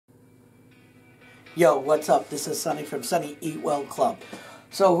Yo, what's up? This is Sonny from Sonny Eat Well Club.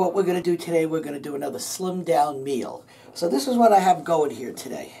 So what we're going to do today, we're going to do another slim down meal. So this is what I have going here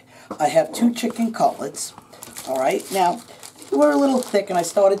today. I have 2 chicken cutlets. Alright, now, they were a little thick and I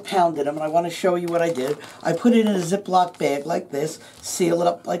started pounding them and I want to show you what I did. I put it in a Ziploc bag like this, seal it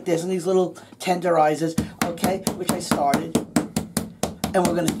up like this, and these little tenderizers, okay, which I started. And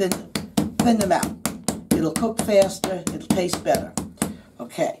we're going to thin them out. It'll cook faster, it'll taste better.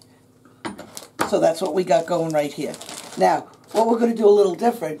 Okay. So that's what we got going right here. Now, what we're going to do a little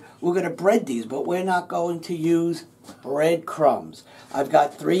different, we're going to bread these, but we're not going to use breadcrumbs. I've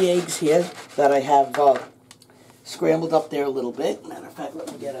got 3 eggs here that I have scrambled up there a little bit. Matter of fact,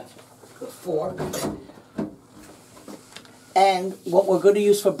 let me get a fork. And what we're going to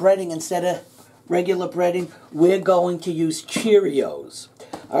use for breading, instead of regular breading, we're going to use Cheerios.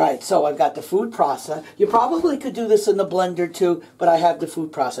 Alright, so I've got the food processor. You probably could do this in the blender too, but I have the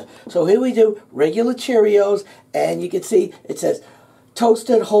food processor. So here we do regular Cheerios, and you can see it says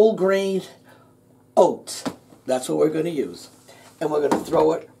toasted whole grain oats. That's what we're going to use. And we're going to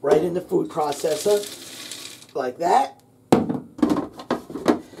throw it right in the food processor, like that. And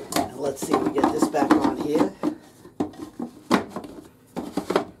let's see if we get this back on here.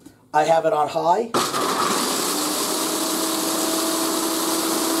 I have it on high.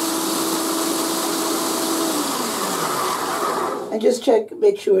 And just check,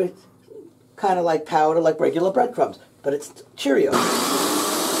 make sure it's kind of like powder, like regular breadcrumbs, but it's Cheerios.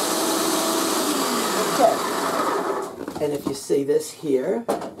 Okay. And if you see this here,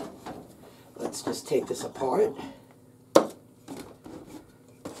 let's just take this apart.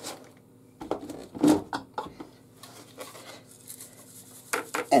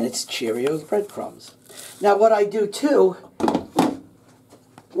 And it's Cheerios breadcrumbs. Now what I do too,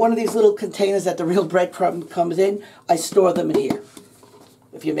 one of these little containers that the real breadcrumb comes in, I store them in here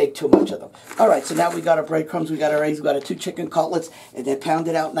if you make too much of them. Alright, so now we got our breadcrumbs, we got our eggs, we got our 2 chicken cutlets, and they're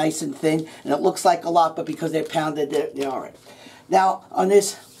pounded out nice and thin, and it looks like a lot, but because they're pounded, they're alright. Now, on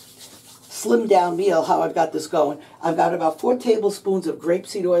this slim down meal, how I've got this going, I've got about 4 tablespoons of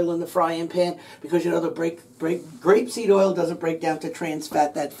grapeseed oil in the frying pan, because you know the grapeseed oil doesn't break down to trans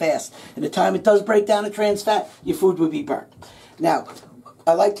fat that fast. And the time it does break down to trans fat, your food would be burnt. Now,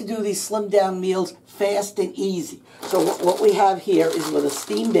 I like to do these slim down meals fast and easy. So what we have here is with a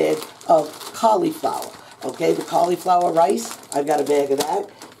steam bag of cauliflower. Okay, the cauliflower rice, I've got a bag of that,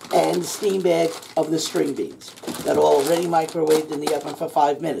 and the steam bag of the string beans that are already microwaved in the oven for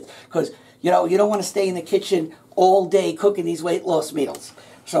 5 minutes. Because, you know, you don't want to stay in the kitchen all day cooking these weight loss meals.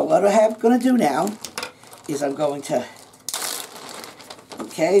 So what I'm going to do now is I'm going to,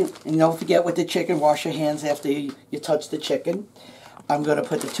 okay, and don't forget with the chicken, wash your hands after you touch the chicken. I'm going to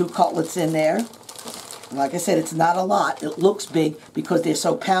put the 2 cutlets in there. And like I said, it's not a lot. It looks big because they're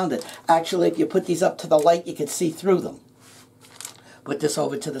so pounded. Actually, if you put these up to the light, you can see through them. Put this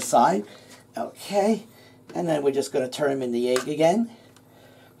over to the side. Okay. And then we're just going to turn them in the egg again.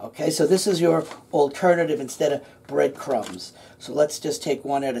 Okay, so this is your alternative instead of breadcrumbs. So let's just take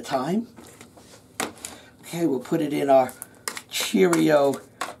one at a time. Okay, we'll put it in our Cheerio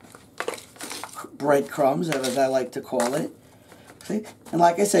breadcrumbs, as I like to call it. See? And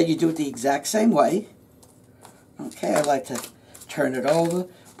like I said, you do it the exact same way. Okay, I like to turn it over,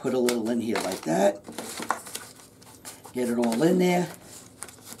 put a little in here like that. Get it all in there.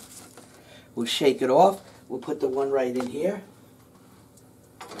 We'll shake it off. We'll put the one right in here.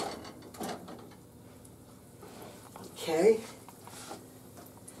 Okay.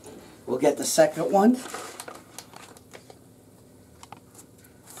 We'll get the second one.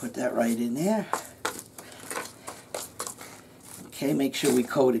 Put that right in there. Okay, make sure we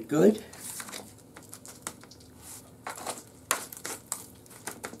coat it good.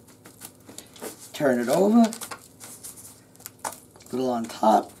 Turn it over. Put it on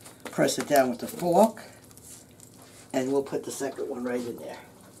top. Press it down with the fork. And we'll put the second one right in there.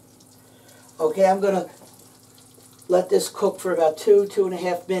 Okay, I'm going to let this cook for about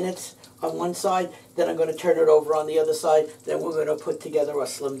 2.5 minutes on one side. Then I'm going to turn it over on the other side. Then we're going to put together our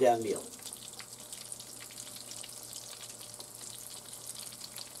slim down meal.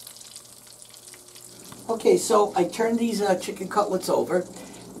 Okay, so I turned these chicken cutlets over,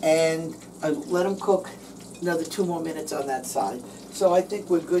 and I let them cook another 2 more minutes on that side. So I think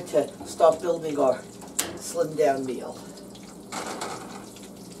we're good to start building our slim down meal.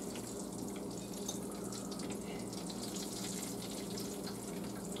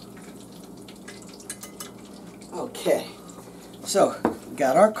 Okay, so we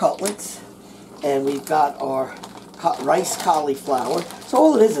got our cutlets, and we've got our rice cauliflower. So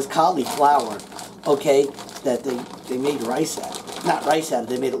all it is cauliflower, okay, that they made rice at. not rice out of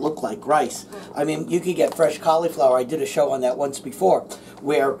it, they made it look like rice. I mean, you could get fresh cauliflower. I did a show on that once before,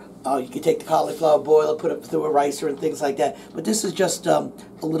 where you could take the cauliflower, boil it, put it through a ricer and things like that. But this is just a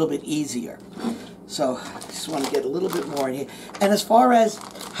little bit easier. So I just want to get a little bit more in here. And as far as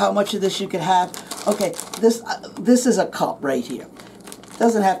how much of this you could have, okay, this is a cup right here.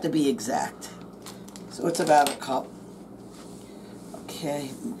 Doesn't have to be exact. So it's about a cup.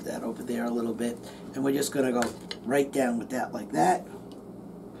 Okay, move that over there a little bit. And we're just going to go right down with that like that.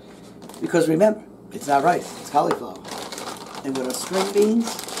 Because remember, it's not rice, it's cauliflower. And with our string beans,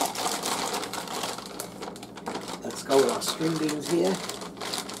 let's go with our string beans here.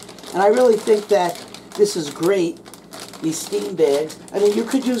 And I really think that this is great, these steam bags. I mean, you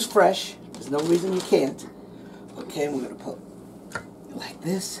could use fresh. There's no reason you can't. Okay, and we're going to put it like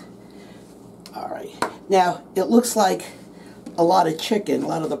this. All right. Now, it looks like a lot of chicken, a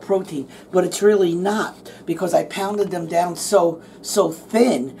lot of the protein, but it's really not, because I pounded them down so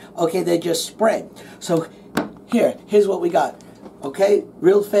thin, okay, they just spread. So here's what we got, okay?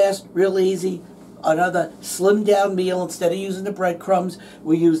 Real fast, real easy. Another slimmed down meal. Instead of using the breadcrumbs,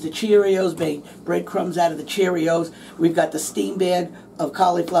 we use the Cheerios, made breadcrumbs out of the Cheerios. We've got the steam bag of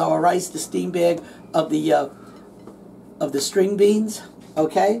cauliflower rice, the steam bag of the string beans,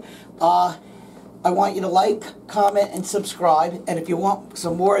 okay? I want you to like, comment, and subscribe. And if you want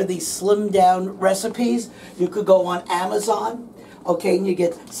some more of these slimmed down recipes, you could go on Amazon, okay, and you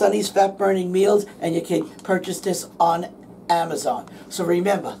get Sonny's Fat Burning Meals, and you can purchase this on Amazon. So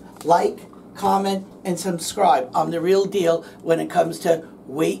remember, like, comment, and subscribe. I'm the real deal when it comes to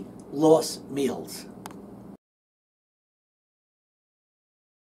weight loss meals.